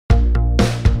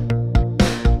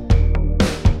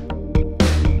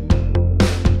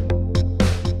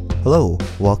Hello,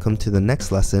 welcome to the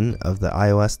next lesson of the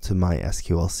iOS to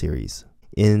MySQL series.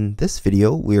 In this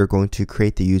video, we are going to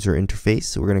create the user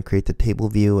interface. We're going to create the table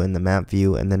view and the map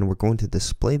view, and then we're going to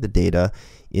display the data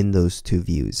in those two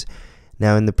views.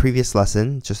 Now, in the previous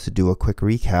lesson, just to do a quick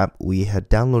recap, we had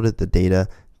downloaded the data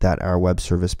that our web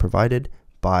service provided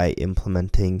by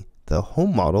implementing the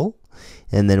home model,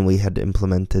 and then we had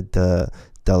implemented the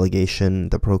delegation,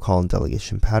 the protocol and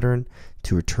delegation pattern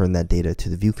to return that data to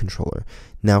the view controller.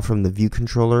 Now from the view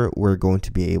controller, we're going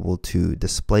to be able to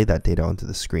display that data onto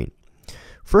the screen.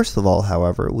 First of all,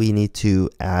 however, we need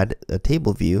to add a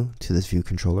table view to this view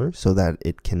controller so that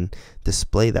it can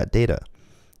display that data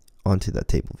onto that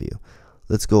table view.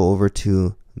 Let's go over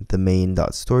to the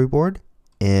main.storyboard,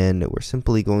 and we're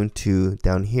simply going to,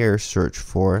 down here, search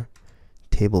for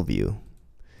table view.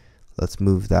 Let's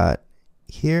move that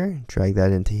here, drag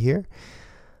that into here.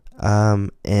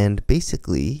 And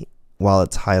basically, while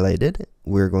it's highlighted,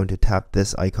 we're going to tap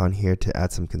this icon here to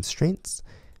add some constraints.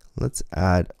 Let's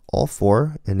add all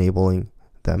four, enabling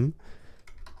them.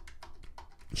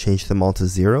 Change them all to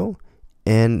 0.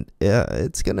 And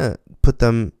it's going to put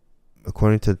them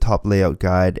according to the top layout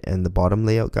guide and the bottom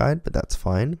layout guide, but that's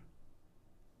fine.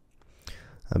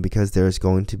 Because there's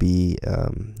going to be,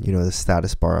 the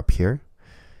status bar up here.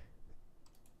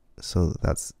 So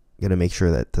that's going to make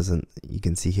sure that doesn't, you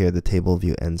can see here the table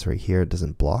view ends right here, it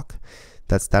doesn't block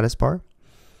that status bar.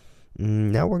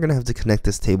 Now we're going to have to connect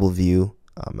this table view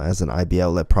as an IB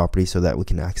outlet property so that we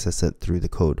can access it through the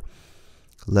code.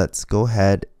 Let's go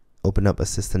ahead, open up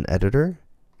Assistant Editor,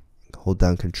 hold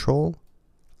down Control,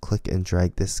 click and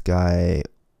drag this guy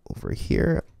over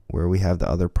here where we have the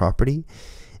other property,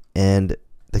 and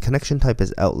the connection type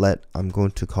is outlet. I'm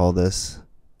going to call this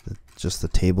just the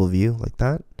table view like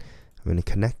that. I'm going to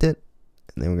connect it,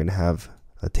 and then we're going to have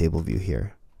a table view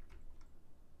here.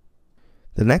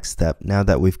 The next step, now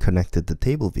that we've connected the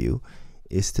table view,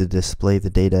 is to display the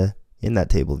data in that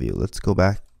table view. Let's go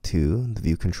back to the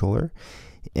view controller,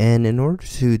 and in order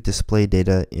to display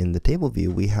data in the table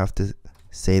view, we have to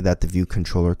say that the view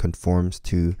controller conforms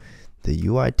to the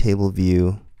UI table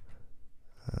view,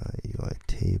 UI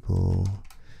table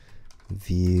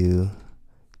view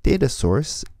data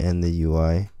source, and the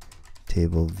UI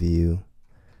table view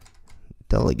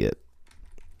delegate.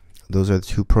 Those are the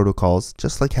two protocols,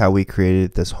 just like how we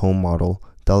created this home model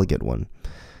delegate one.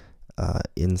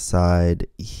 Inside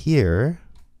here,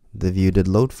 the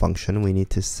viewDidLoad function, we need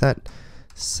to set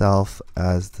self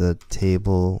as the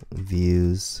table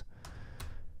views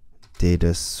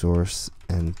data source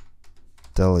and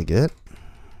delegate.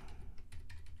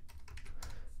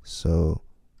 So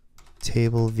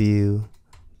table view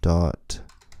dot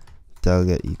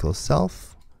delegate equals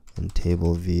self, and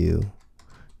table view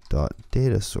dot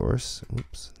data source.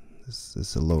 Oops, this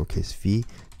is a lowercase v.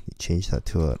 You change that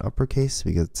to an uppercase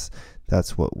because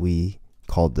that's what we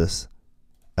called this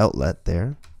outlet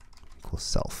there, equals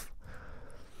self.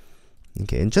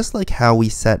 Okay, and just like how we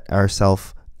set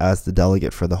ourself as the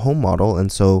delegate for the home model,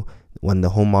 and so when the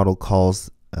home model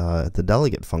calls the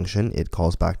delegate function, it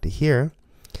calls back to here.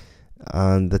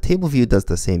 The table view does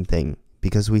the same thing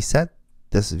because we set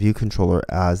this view controller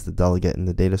as the delegate and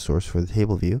the data source for the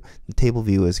table view. The table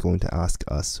view is going to ask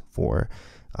us for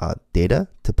data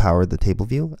to power the table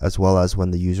view, as well as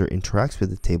when the user interacts with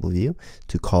the table view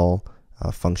to call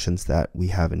functions that we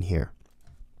have in here.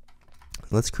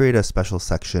 Let's create a special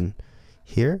section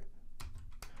here.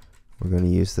 We're going to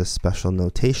use this special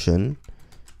notation.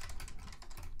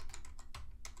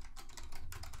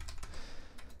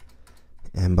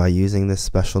 And by using this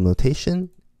special notation,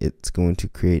 it's going to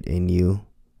create a new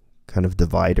kind of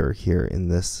divider here in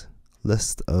this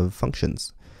list of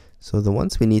functions. So the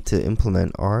ones we need to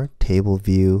implement are table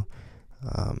view.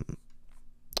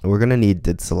 We're going to need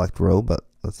didSelectRow, but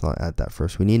let's not add that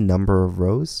first. We need number of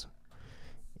rows.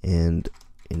 And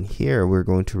in here, we're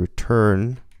going to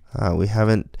return, we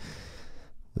haven't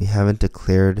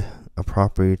declared a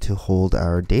property to hold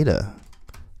our data.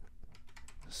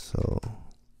 So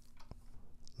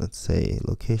let's say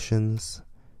locations.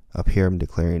 Up here, I'm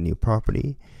declaring a new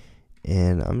property,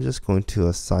 and I'm just going to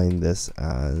assign this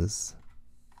as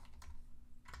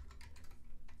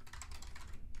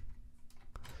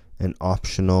an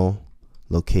optional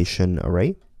location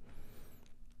array.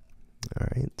 All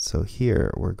right, so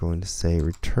here we're going to say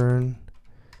return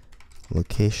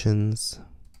locations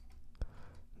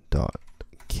dot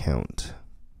count.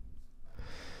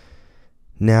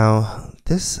 Now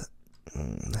this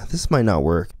might not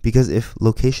work because if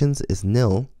locations is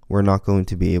nil, we're not going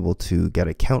to be able to get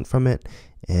a count from it,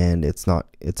 and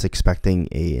it's expecting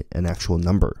an actual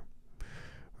number.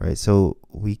 right? So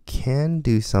we can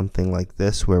do something like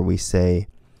this where we say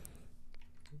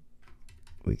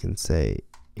we can say,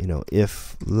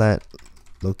 if let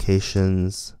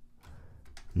locations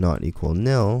not equal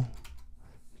nil,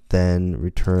 then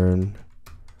return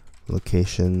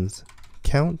locations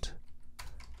count.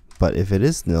 But if it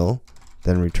is nil,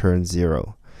 then return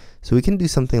 0. So we can do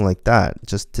something like that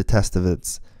just to test if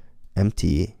it's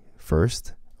empty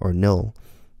first or nil,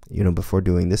 before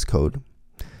doing this code.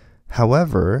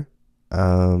 However,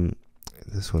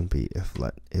 this wouldn't be if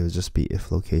let, it would just be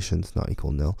if locations not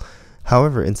equal nil.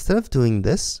 However, instead of doing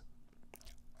this,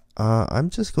 I'm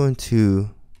just going to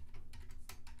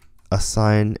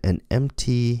assign an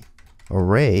empty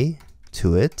array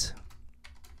to it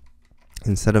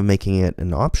instead of making it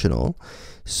an optional.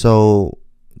 So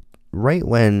right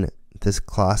when this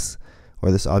class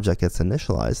or this object gets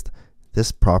initialized,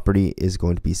 this property is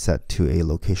going to be set to a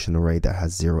location array that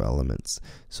has 0 elements.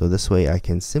 So this way I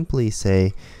can simply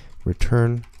say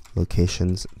return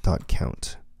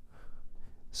locations.count.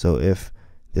 So if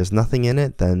there's nothing in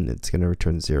it, then it's going to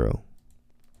return 0.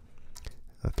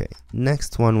 Okay,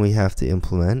 next one we have to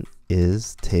implement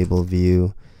is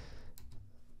tableview.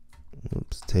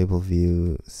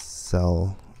 Tableview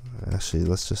cell. Actually,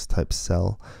 let's just type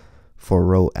cell for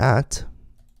row at.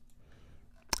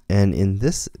 And in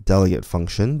this delegate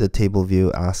function, the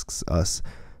tableview asks us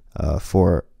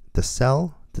for the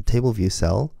cell, the tableview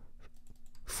cell,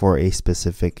 for a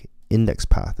specific index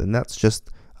path, and that's just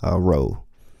a row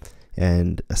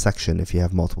and a section if you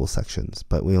have multiple sections,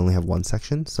 but we only have one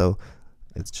section, so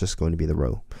it's just going to be the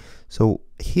row. So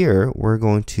here we're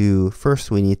going to,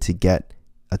 first we need to get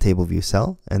a tableview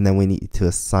cell, and then we need to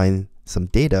assign some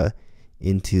data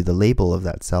into the label of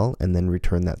that cell and then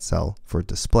return that cell for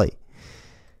display.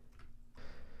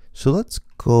 So let's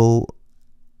go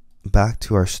back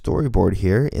to our storyboard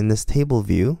here. In this table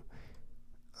view,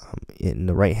 in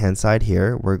the right hand side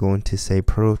here, we're going to say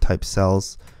prototype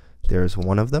cells, there's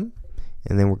one of them,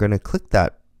 and then we're going to click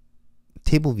that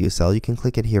table view cell. You can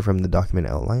click it here from the document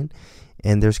outline,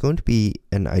 and there's going to be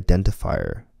an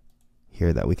identifier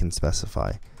here that we can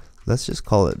specify. Let's just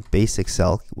call it basic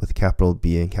cell with capital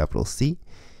B and capital C,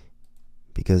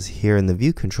 because here in the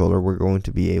view controller we're going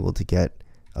to be able to get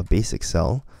a basic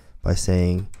cell by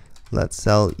saying let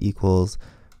cell equals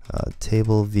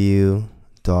tableview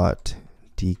dot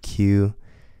dq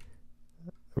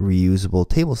reusable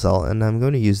table cell, and I'm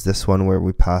going to use this one where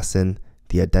we pass in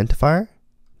the identifier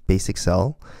basic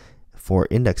cell for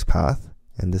index path,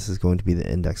 and this is going to be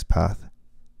the index path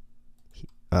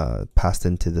passed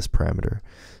into this parameter.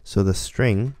 So the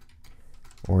string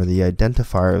or the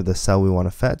identifier of the cell we want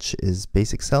to fetch is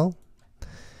basic cell,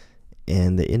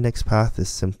 and the index path is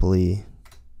simply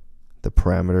the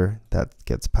parameter that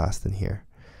gets passed in here.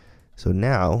 So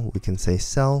now we can say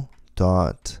cell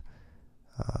dot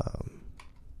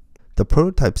the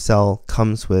prototype cell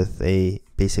comes with a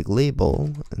basic label,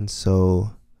 and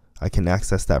so I can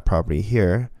access that property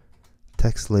here.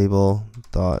 Text label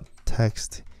dot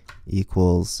text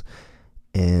equals,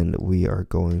 and we are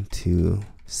going to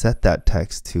set that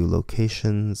text to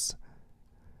locations.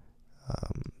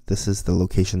 This is the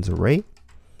locations array,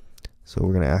 so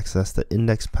we're going to access the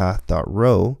index path dot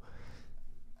row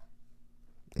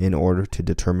in order to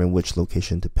determine which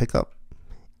location to pick up,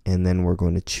 and then we're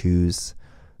going to choose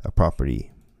a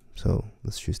property. So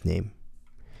let's choose name,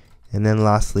 and then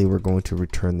lastly we're going to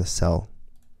return the cell.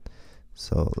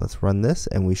 So let's run this,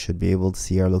 and we should be able to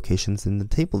see our locations in the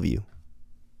table view.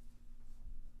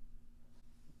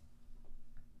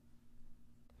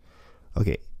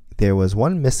 Okay, there was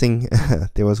one missing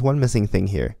thing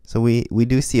here. So we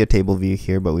do see a table view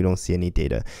here, but we don't see any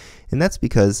data, and that's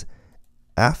because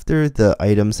after the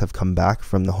items have come back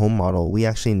from the home model, we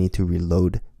actually need to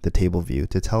reload the table view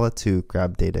to tell it to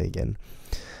grab data again.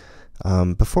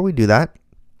 Before we do that,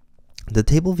 the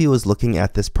table view is looking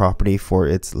at this property for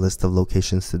its list of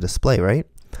locations to display, right?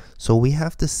 So we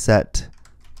have to set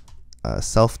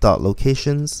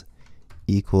self.locations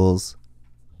equals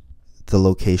the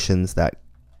locations that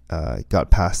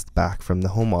got passed back from the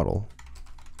home model,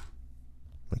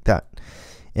 like that.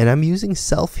 And I'm using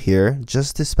self here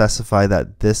just to specify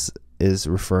that this is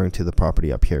referring to the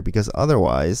property up here, because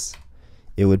otherwise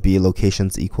it would be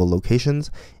locations equal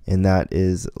locations, and that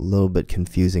is a little bit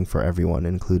confusing for everyone,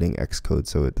 including Xcode,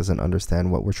 so it doesn't understand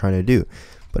what we're trying to do.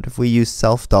 But if we use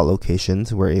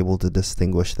self.locations, we're able to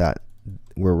distinguish that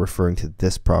we're referring to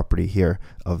this property here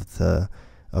of the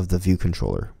view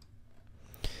controller.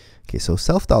 Okay, so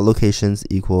self.locations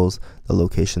equals the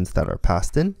locations that are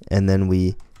passed in, and then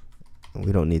we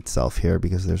don't need self here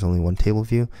because there's only one table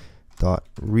view, dot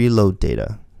reload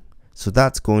data. So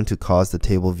that's going to cause the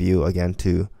table view again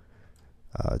to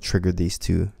trigger these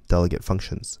two delegate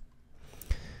functions.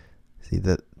 See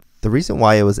that The reason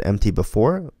why it was empty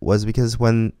before was because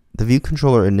when the view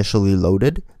controller initially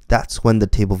loaded, that's when the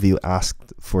table view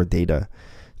asked for data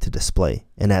to display.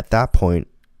 And at that point,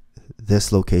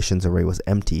 this locations array was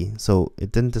empty, so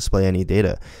it didn't display any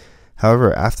data.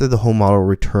 However, after the home model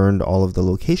returned all of the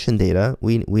location data,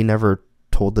 we never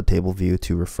told the table view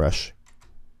to refresh,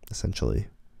 essentially.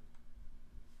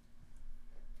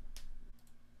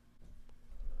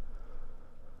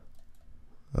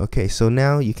 Okay, so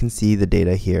now you can see the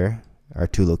data here, our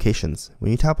two locations.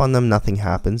 When you tap on them, nothing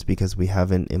happens because we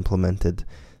haven't implemented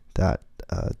that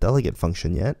delegate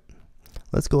function yet.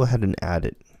 Let's go ahead and add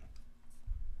it.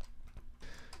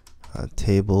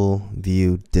 Table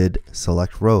view did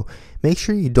select row. Make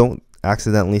sure you don't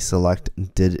accidentally select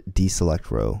did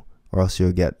deselect row, or else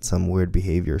you'll get some weird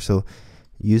behavior. So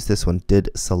use this one, did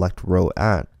select row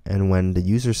at, and when the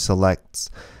user selects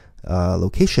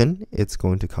location, it's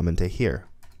going to come into here.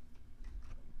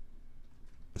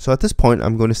 So at this point,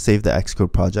 I'm going to save the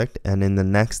Xcode project, and in the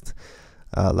next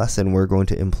lesson, we're going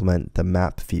to implement the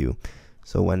map view.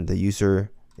 So when the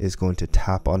user is going to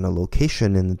tap on a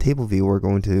location in the table view, we're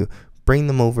going to bring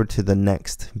them over to the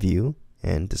next view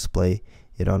and display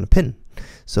it on a pin.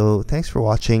 So thanks for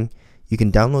watching. You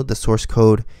can download the source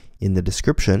code in the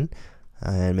description,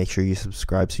 and make sure you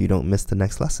subscribe so you don't miss the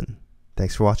next lesson.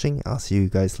 Thanks for watching. I'll see you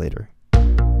guys later.